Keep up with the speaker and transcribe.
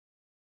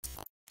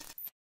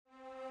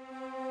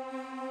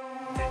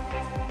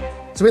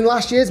So in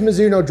last year's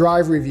Mizuno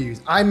driver reviews,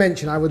 I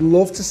mentioned I would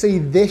love to see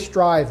this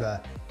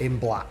driver in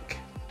black.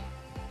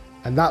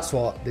 And that's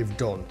what they've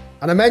done.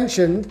 And I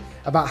mentioned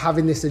about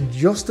having this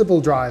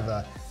adjustable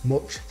driver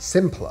much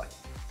simpler.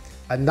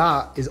 And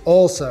that is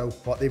also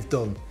what they've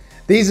done.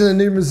 These are the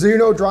new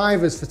Mizuno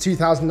drivers for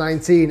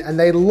 2019 and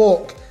they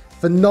look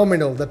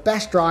phenomenal. The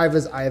best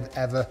drivers I have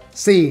ever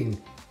seen.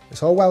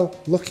 It's all well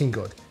looking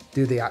good.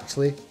 Do they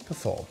actually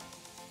perform?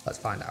 Let's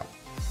find out.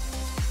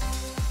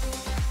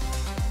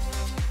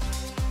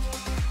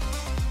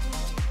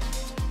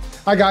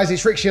 Hi guys,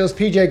 it's Rick Shiels,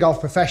 PGA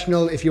Golf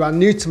Professional. If you are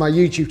new to my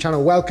YouTube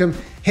channel, welcome.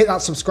 Hit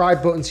that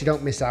subscribe button so you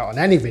don't miss out on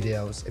any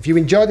videos. If you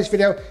enjoyed this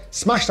video,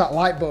 smash that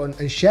like button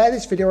and share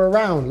this video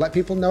around. Let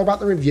people know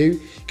about the review.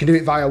 You can do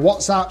it via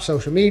WhatsApp,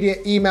 social media,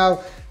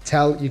 email.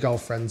 Tell your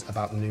golf friends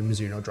about the new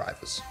Mizuno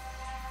drivers.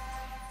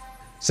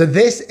 So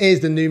this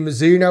is the new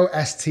Mizuno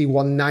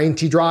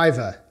ST190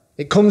 driver.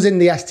 It comes in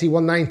the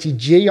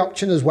ST180G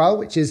option as well,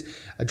 which is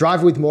a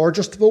driver with more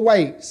adjustable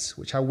weights,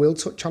 which I will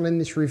touch on in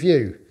this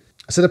review.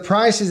 So the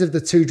prices of the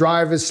two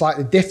drivers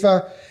slightly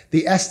differ.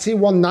 The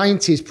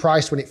ST190 is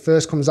priced when it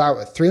first comes out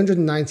at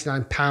 £399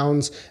 and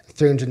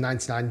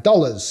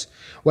 $399,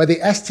 where the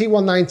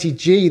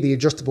ST190G, the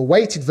adjustable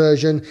weighted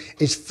version,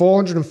 is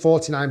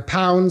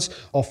 £449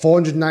 or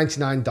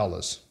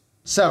 $499.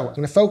 So I'm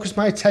going to focus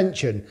my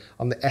attention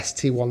on the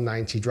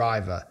ST190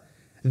 driver.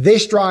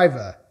 This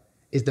driver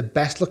is the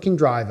best looking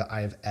driver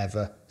I have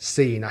ever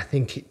seen. I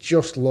think it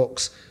just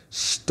looks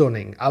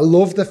stunning. I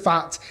love the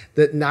fact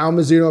that now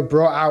Mizuno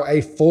brought out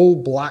a full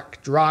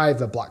black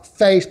driver, black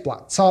face,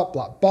 black top,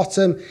 black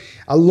bottom.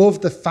 I love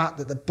the fact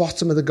that the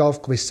bottom of the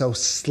golf club is so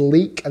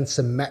sleek and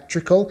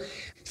symmetrical.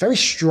 It's very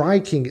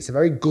striking. It's a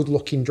very good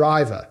looking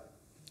driver.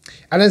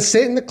 And then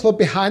sitting the club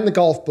behind the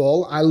golf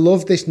ball, I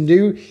love this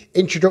new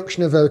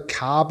introduction of a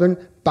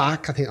carbon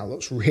back. I think that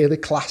looks really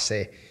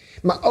classy.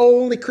 My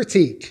only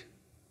critique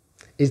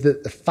is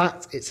that the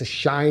fact it's a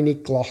shiny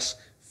gloss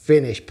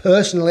finish.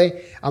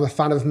 Personally, I'm a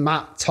fan of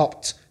matte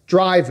topped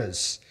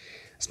drivers.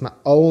 That's my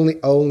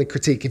only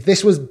critique. If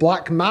this was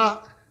black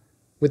matte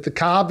with the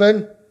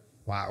carbon,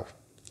 wow,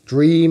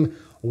 dream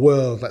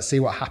world. Let's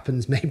see what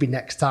happens maybe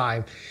next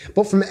time.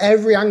 But from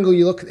every angle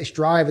you look at this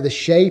driver, the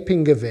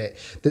shaping of it,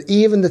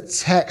 even the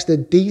text, the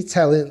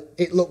detail,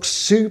 it looks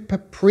super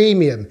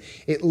premium.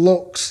 It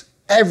looks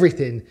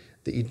everything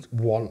that you'd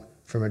want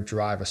from a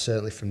driver,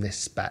 certainly from this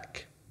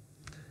spec.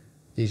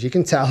 As you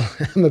can tell,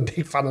 I'm a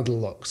big fan of the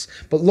looks,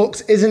 but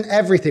looks isn't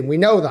everything. We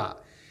know that.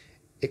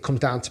 It comes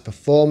down to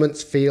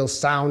performance, feel,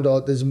 sound, or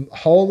there's a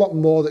whole lot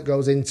more that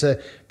goes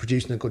into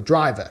producing a good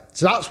driver.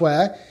 So that's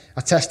where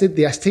I tested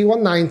the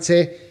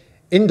ST190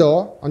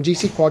 indoor on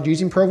GCQuad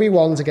using Pro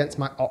V1s against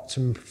my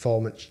optimum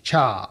performance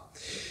chart.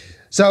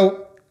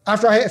 So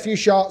after I hit a few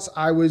shots,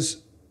 I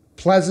was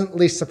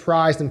pleasantly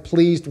surprised and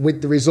pleased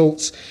with the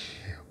results.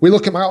 We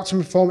look at my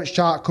optimum performance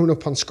chart coming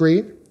up on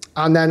screen,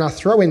 and then I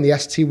throw in the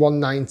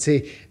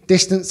ST190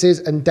 distances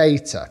and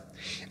data.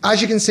 As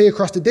you can see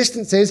across the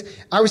distances,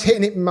 I was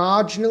hitting it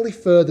marginally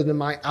further than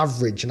my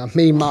average, and I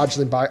mean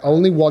marginally by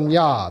only 1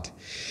 yard.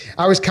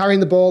 I was carrying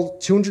the ball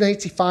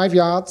 285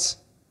 yards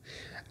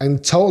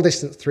and total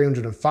distance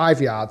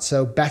 305 yards,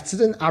 so better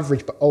than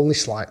average, but only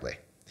slightly.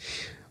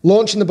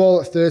 Launching the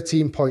ball at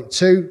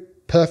 13.2,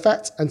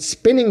 perfect, and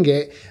spinning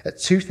it at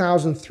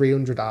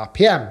 2,300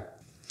 RPM.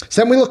 So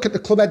then we look at the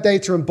club head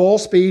data and ball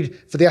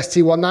speed for the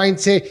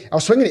ST190. I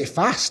was swinging it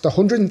fast,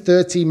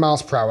 113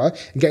 miles per hour,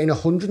 and getting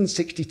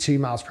 162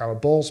 miles per hour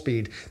ball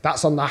speed.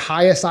 That's on the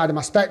higher side of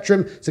my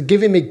spectrum, so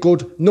giving me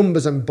good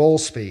numbers and ball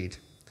speed.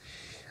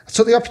 I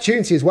took the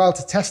opportunity as well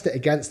to test it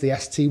against the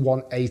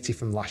ST180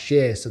 from last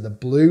year, so the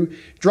blue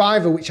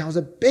driver, which I was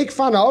a big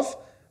fan of,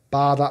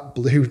 bar that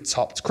blue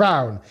topped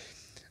crown.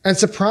 And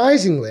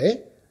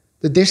surprisingly,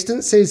 the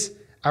distances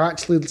are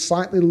actually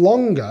slightly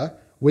longer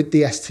with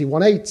the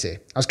ST180. I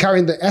was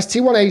carrying the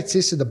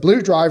ST180, so the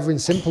blue driver in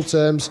simple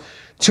terms,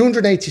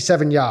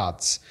 287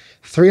 yards,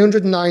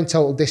 309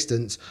 total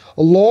distance,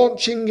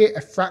 launching it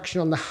a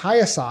fraction on the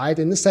higher side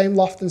in the same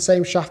loft and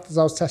same shaft as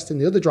I was testing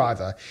the other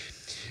driver,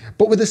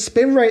 but with a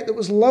spin rate that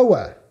was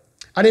lower.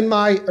 And in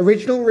my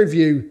original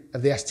review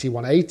of the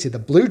ST180, the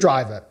blue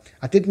driver,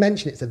 I did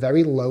mention it's a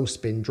very low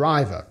spin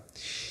driver.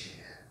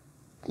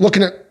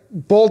 Looking at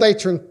ball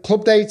data and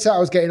club data, I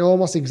was getting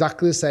almost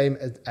exactly the same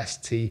as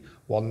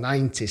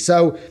ST190.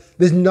 So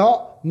there's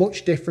not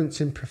much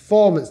difference in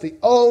performance. The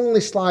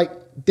only slight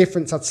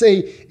difference I'd see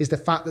is the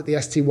fact that the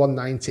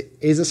ST190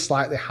 is a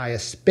slightly higher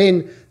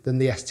spin than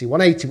the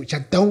ST180, which I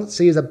don't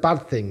see as a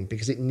bad thing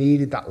because it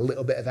needed that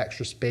little bit of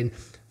extra spin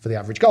for the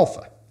average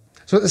golfer.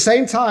 So at the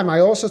same time, I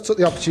also took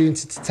the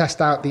opportunity to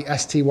test out the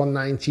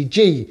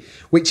ST190G,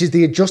 which is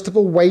the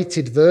adjustable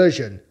weighted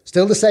version.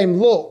 Still the same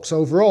looks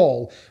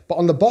overall, but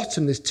on the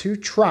bottom there's two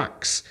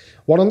tracks,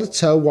 one on the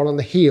toe, one on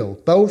the heel,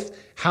 both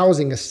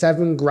housing a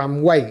 7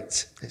 gram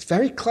weight. It's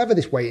very clever,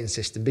 this weighting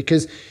system,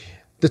 because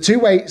the two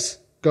weights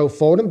go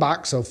forward and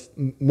back, so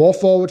more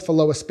forward for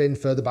lower spin,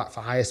 further back for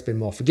higher spin,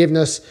 more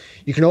forgiveness.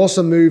 You can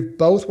also move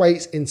both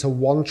weights into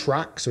one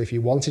track, so if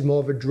you wanted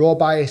more of a draw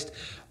biased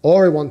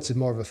or you wanted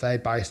more of a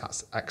fade bias,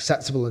 that's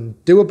acceptable and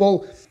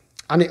doable.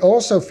 And it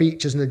also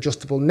features an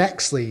adjustable neck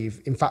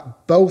sleeve. In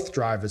fact, both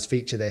drivers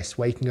feature this,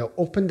 where you can go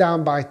up and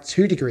down by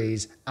 2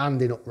 degrees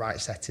and in upright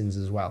settings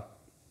as well.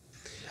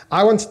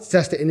 I wanted to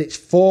test it in its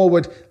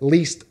forward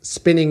least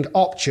spinning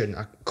option.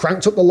 I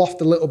cranked up the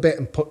loft a little bit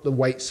and put the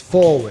weights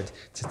forward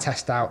to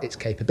test out its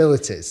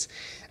capabilities.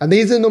 And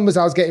these are the numbers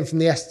I was getting from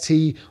the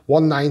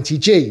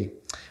ST190G.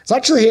 It's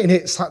actually hitting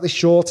it slightly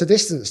shorter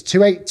distance,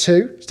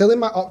 282, still in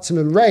my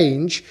optimum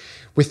range,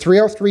 with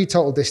 303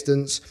 total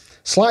distance,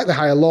 slightly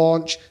higher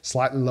launch,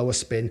 slightly lower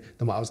spin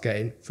than what I was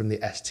getting from the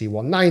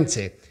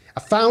ST190. I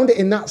found it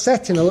in that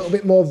setting a little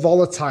bit more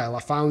volatile. I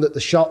found that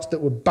the shots that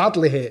were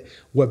badly hit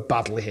were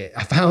badly hit.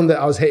 I found that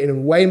I was hitting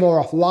them way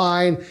more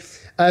offline,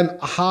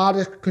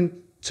 harder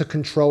to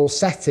control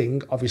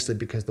setting, obviously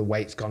because the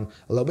weight's gone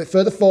a little bit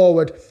further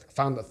forward. I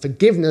found that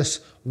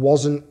forgiveness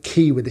wasn't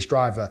key with this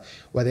driver,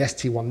 where the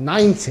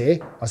ST190,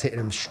 I was hitting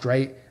them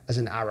straight as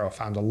an arrow. I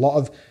found a lot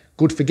of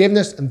good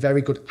forgiveness and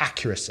very good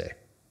accuracy.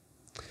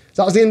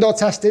 So that was the indoor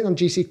testing on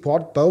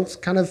GCQuad, both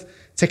kind of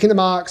ticking the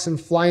marks and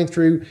flying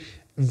through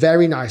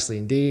very nicely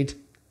indeed.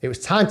 It was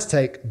time to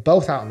take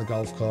both out on the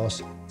golf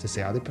course to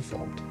see how they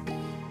performed.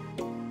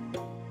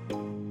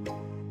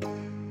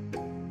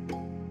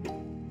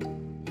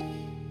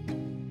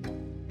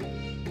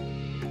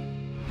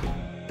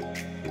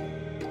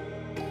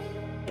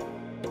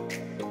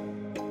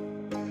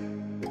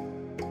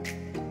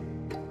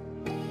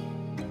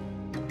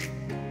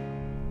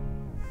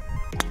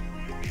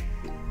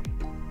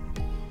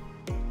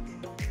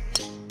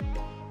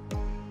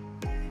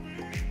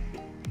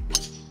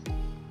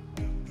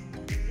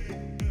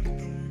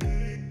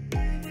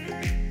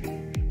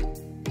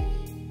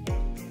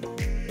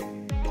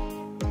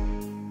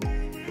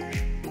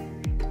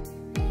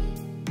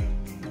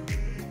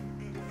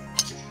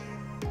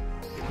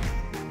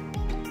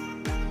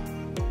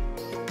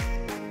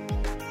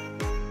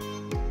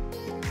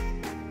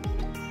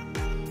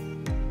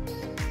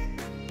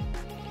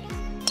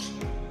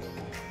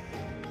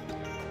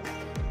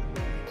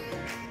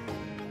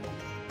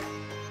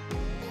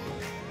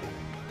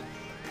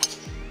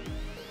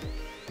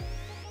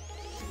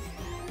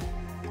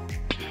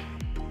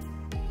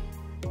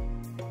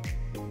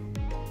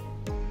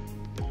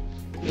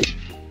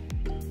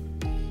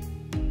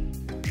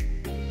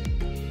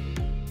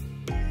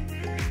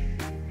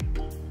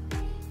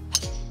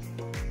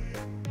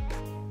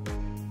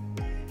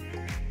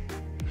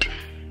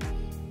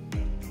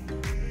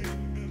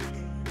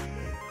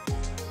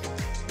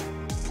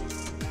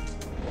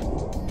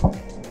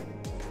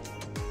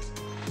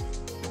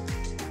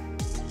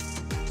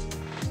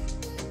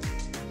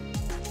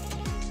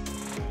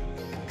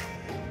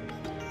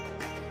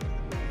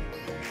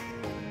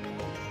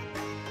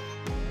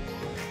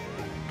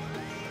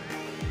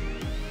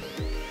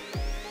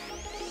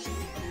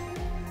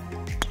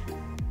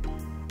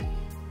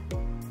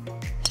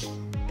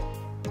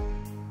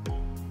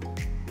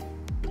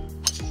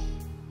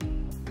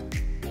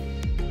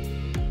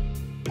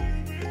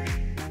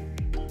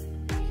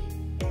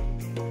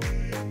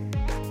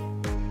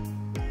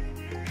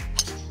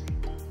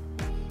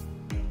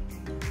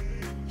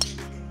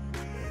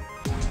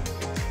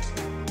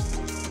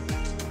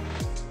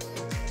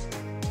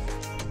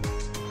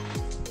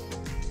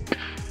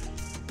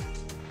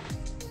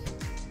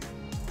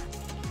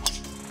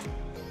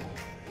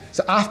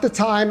 So after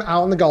time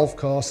out on the golf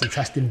course and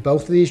testing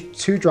both of these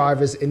two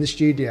drivers in the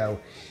studio,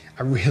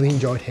 I really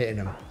enjoyed hitting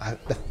them.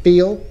 The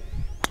feel,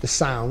 the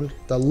sound,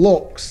 the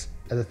looks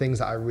are the things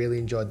that I really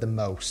enjoyed the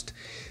most.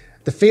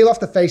 The feel off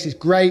the face is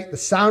great. The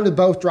sound of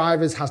both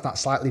drivers has that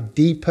slightly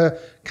deeper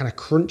kind of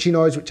crunchy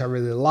noise, which I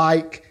really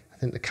like. I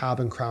think the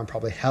carbon crown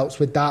probably helps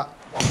with that.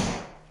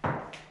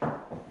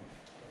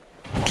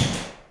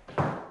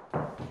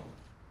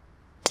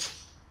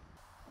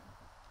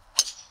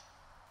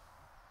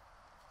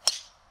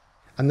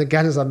 And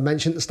again, as I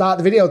mentioned at the start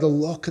of the video, the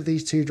look of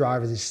these two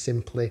drivers is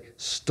simply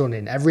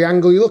stunning. Every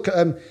angle you look at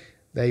them,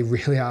 they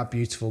really are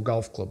beautiful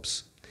golf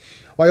clubs.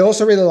 What I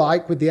also really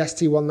like with the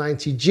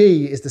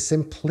ST190G is the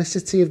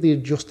simplicity of the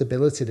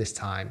adjustability this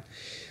time.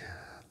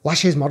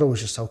 Last year's model was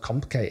just so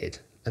complicated.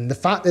 And the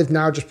fact they've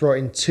now just brought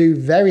in two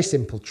very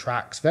simple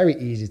tracks, very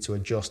easy to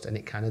adjust, and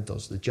it kind of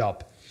does the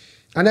job.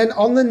 And then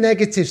on the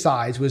negative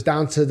side was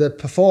down to the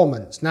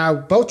performance. Now,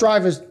 both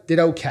drivers did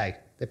okay.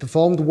 They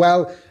performed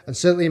well, and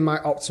certainly in my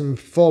optimum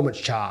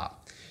performance chart.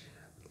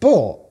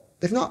 But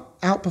they've not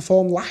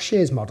outperformed last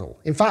year's model.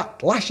 In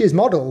fact, last year's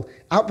model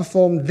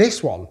outperformed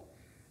this one.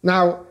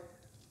 Now,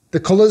 the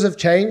colours have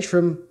changed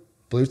from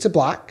blue to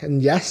black,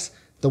 and yes,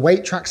 the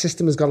weight track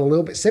system has got a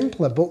little bit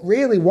simpler, but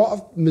really, what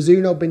have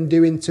Mizuno been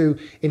doing to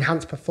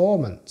enhance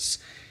performance?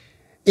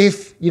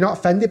 If you're not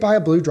offended by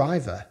a blue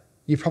driver,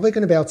 you're probably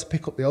going to be able to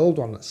pick up the old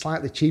one at a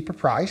slightly cheaper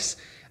price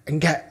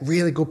and get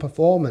really good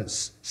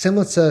performance,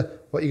 similar to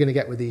what you're going to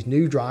get with these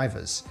new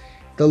drivers.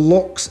 The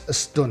looks are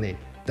stunning.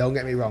 Don't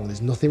get me wrong,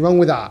 there's nothing wrong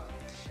with that.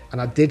 And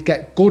I did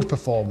get good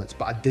performance,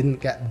 but I didn't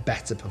get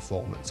better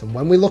performance. And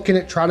when we're looking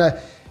at trying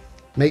to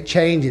make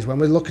changes, when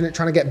we're looking at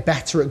trying to get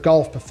better at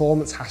golf,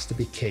 performance has to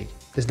be key.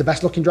 This is the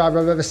best looking driver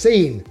I've ever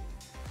seen,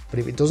 but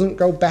if it doesn't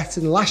go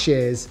better than last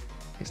year's,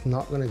 it's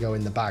not gonna go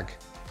in the bag.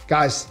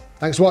 Guys,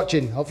 thanks for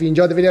watching. Hopefully you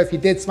enjoyed the video. If you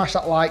did, smash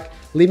that like,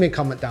 leave me a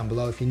comment down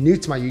below. If you're new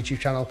to my YouTube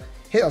channel,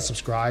 hit that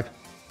subscribe,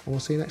 and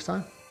we'll see you next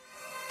time.